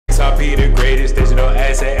XRP, the greatest digital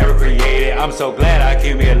asset ever created. I'm so glad I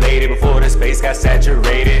accumulated before the space got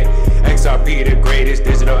saturated. XRP, the greatest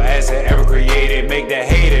digital asset ever created. Make the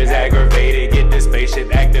haters aggravated, get the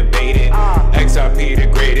spaceship activated. XRP, the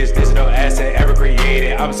greatest digital asset ever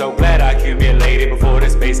created. I'm so glad I accumulated before the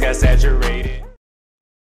space got saturated.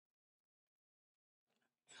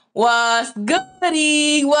 What's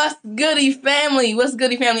goody? What's goody, family? What's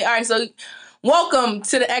goody, family? All right, so welcome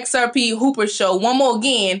to the XRP Hooper Show. One more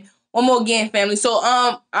again, family. So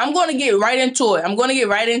I'm going to get right into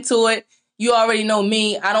it. You already know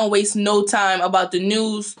me. I don't waste no time about the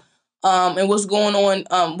news and what's going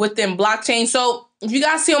on within blockchain. So if you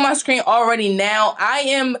guys see on my screen already now, I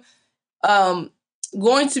am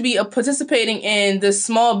going to be participating in the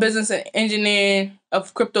small business and engineering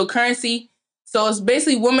of cryptocurrency. So it's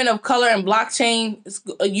basically women of color and blockchain.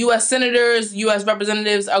 U.S. senators, U.S.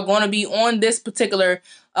 representatives are going to be on this particular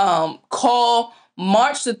call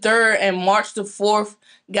March the 3rd and March the 4th.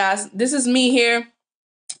 Guys, this is me here.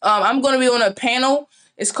 I'm going to be on a panel.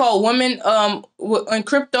 It's called Women in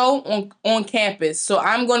Crypto on Campus. So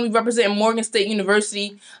I'm going to be representing Morgan State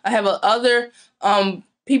University. I have other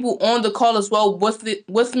people on the call as well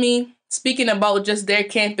with me, speaking about just their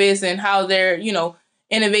campus and how they're,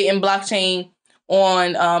 innovating blockchain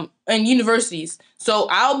on in universities. So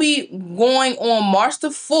I'll be going on March the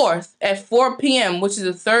 4th at 4 p.m., which is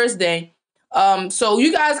a Thursday. So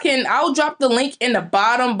you guys I'll drop the link in the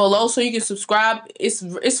bottom below so you can subscribe.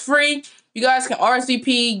 It's free. You guys can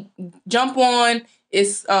RSVP, jump on.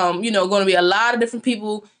 It's going to be a lot of different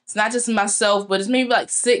people. It's not just myself, but it's maybe like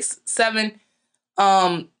 6, 7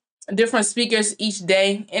 different speakers each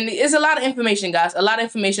day, and it's a lot of information, guys,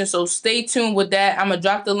 so stay tuned with that. I'm gonna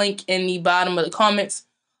drop the link in the bottom of the comments.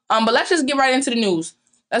 But let's just get right into the news.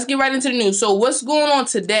 So what's going on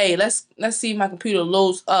today? Let's see if my computer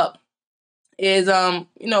loads up. Is the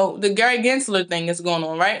Gary Gensler thing is going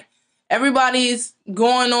on, right? Everybody's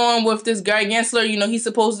going on with this Gary Gensler. He's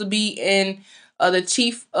supposed to be in the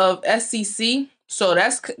chief of SEC. So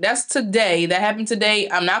that's today. That happened today.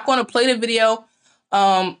 I'm not going to play the video.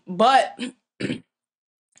 But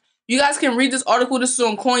you guys can read this article. This is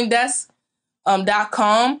on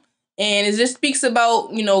CoinDesk.com, and it just speaks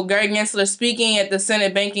about, Gary Gensler speaking at the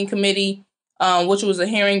Senate Banking Committee, which was a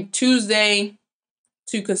hearing Tuesday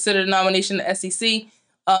to consider the nomination of SEC.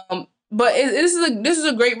 But this is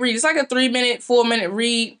a great read. It's like a 3-minute, 4-minute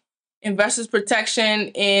read. Investors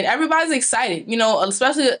protection, and everybody's excited.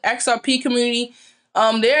 Especially the XRP community.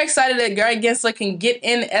 They're excited that Gary Gensler can get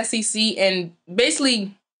in the SEC and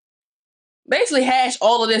basically hash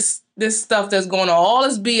all of this stuff that's going on. All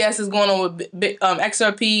this BS is going on with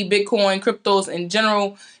XRP, Bitcoin, cryptos in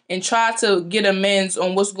general, and try to get amends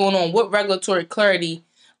on what's going on, what regulatory clarity,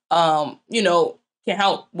 can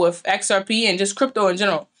help with XRP and just crypto in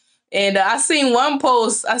general. And I seen one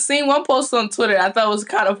post on Twitter I thought was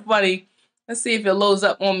kind of funny. Let's see if it loads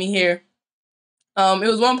up on me here. It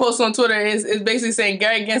was one post on Twitter. It's basically saying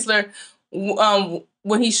Gary Gensler,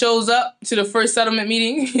 when he shows up to the first settlement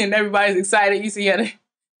meeting and everybody's excited. You see at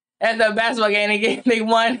the basketball game, they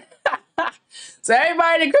won. So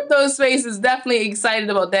everybody in the crypto space is definitely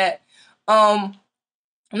excited about that.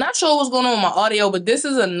 I'm not sure what's going on with my audio, but this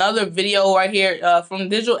is another video right here from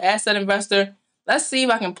Digital Asset Investor. Let's see if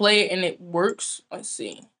I can play it and it works. Let's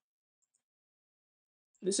see.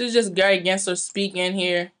 This is just Gary Gensler speaking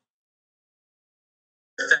here.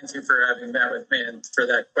 Thank you for having met with me and for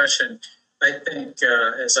that question. I think,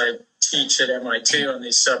 as I teach at MIT on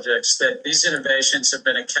these subjects, that these innovations have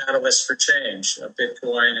been a catalyst for change.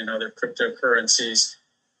 Bitcoin and other cryptocurrencies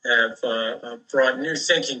have brought new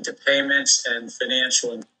thinking to payments and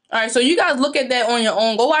financial. All right, so you guys look at that on your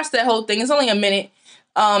own. Go watch that whole thing. It's only a minute.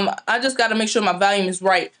 I just got to make sure my volume is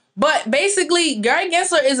right. But basically, Gary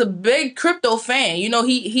Gensler is a big crypto fan. He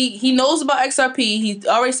knows about XRP. He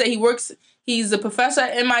already said he's a professor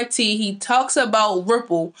at MIT. He talks about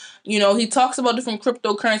Ripple. He talks about different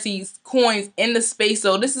cryptocurrencies, coins in the space.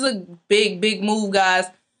 So this is a big, big move, guys.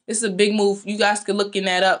 This is a big move. You guys can look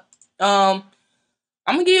that up. I'm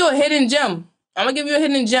going to give you a hidden gem. A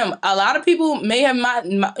lot of people may have not,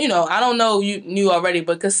 I don't know you knew already,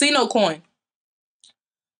 but Casino Coin.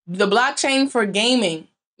 The blockchain for gaming.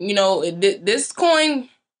 This coin,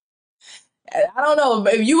 I don't know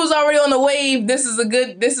if you was already on the wave. This is a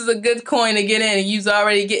good coin to get in, and you's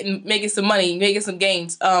already making some money, making some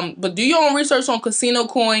gains. But do your own research on Casino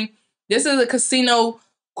Coin. This is a casino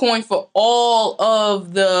coin for all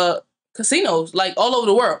of the casinos, like all over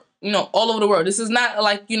the world. All over the world. This is not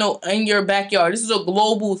like in your backyard. This is a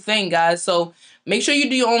global thing, guys. So make sure you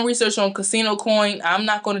do your own research on Casino Coin. I'm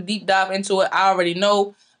not going to deep dive into it. I already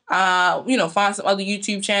know. find some other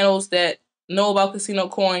YouTube channels that know about Casino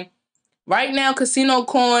Coin. Right now, Casino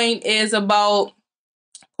Coin is about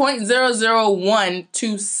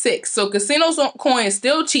 0.00126. So Casino Coin is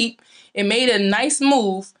still cheap. It made a nice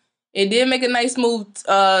move. It did make a nice move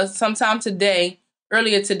sometime today,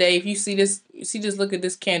 earlier today. If you see this, just look at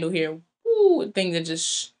this candle here. Ooh, the thing that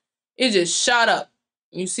just shot up.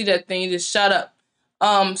 You see that thing, it just shot up.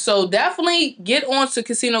 So definitely get onto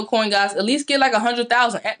Casino Coin, guys. At least get like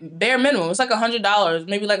 100,000 at bare minimum. It's like $100,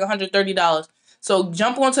 maybe like $130. So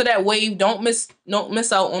jump onto that wave. Don't miss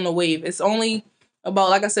out on the wave. It's only about,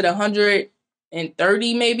 like I said,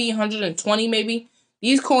 130 maybe, 120 maybe.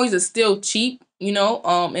 These coins are still cheap,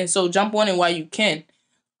 and so jump on it while you can.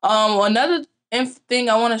 Another thing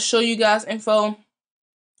I want to show you guys info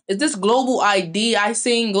is this Global ID. I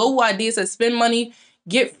seen Global ID. It says spend money,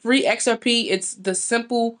 get free XRP. It's that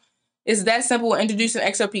simple. Introducing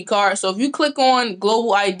XRP card. So if you click on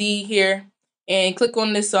Global ID here and click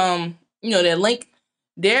on this that link,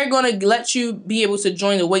 they're gonna let you be able to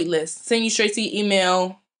join the wait list. Send you straight to your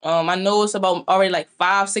email. I know it's about already like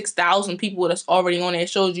 5,000-6,000 people that's already on there. It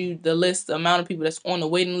shows you the list, the amount of people that's on the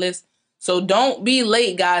waiting list. So don't be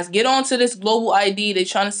late, guys. Get onto this Global ID. They're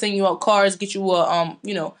trying to send you out cards, get you a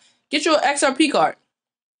get you an XRP card.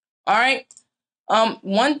 All right.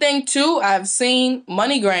 One thing too, I've seen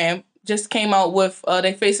MoneyGram just came out with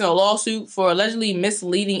they're facing a lawsuit for allegedly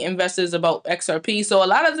misleading investors about XRP. So a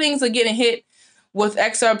lot of things are getting hit with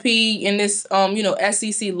XRP in this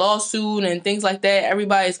SEC lawsuit and things like that.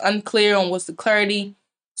 Everybody's unclear on what's the clarity.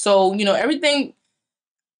 So everything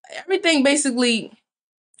basically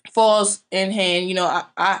falls in hand.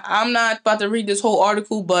 I'm not about to read this whole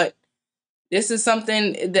article, but this is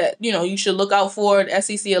something that, you should look out for. The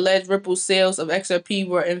SEC alleged Ripple sales of XRP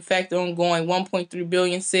were in fact ongoing 1.3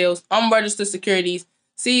 billion sales, unregistered securities.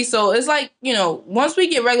 See, so it's like, once we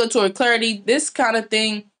get regulatory clarity, this kind of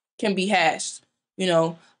thing can be hashed,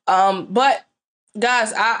 But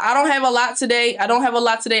guys, I don't have a lot today.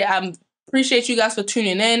 I appreciate you guys for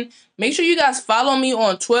tuning in. Make sure you guys follow me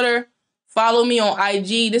on Twitter. Follow me on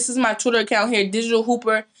IG. This is my Twitter account here, Digital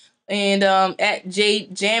Hooper, and at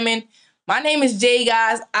Jade Jammin'. My name is Jay,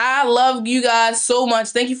 guys. I love you guys so much.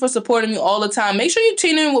 Thank you for supporting me all the time. Make sure you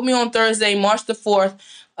tune in with me on Thursday, March the 4th,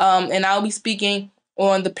 and I'll be speaking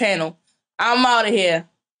on the panel. I'm out of here.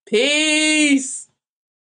 Peace.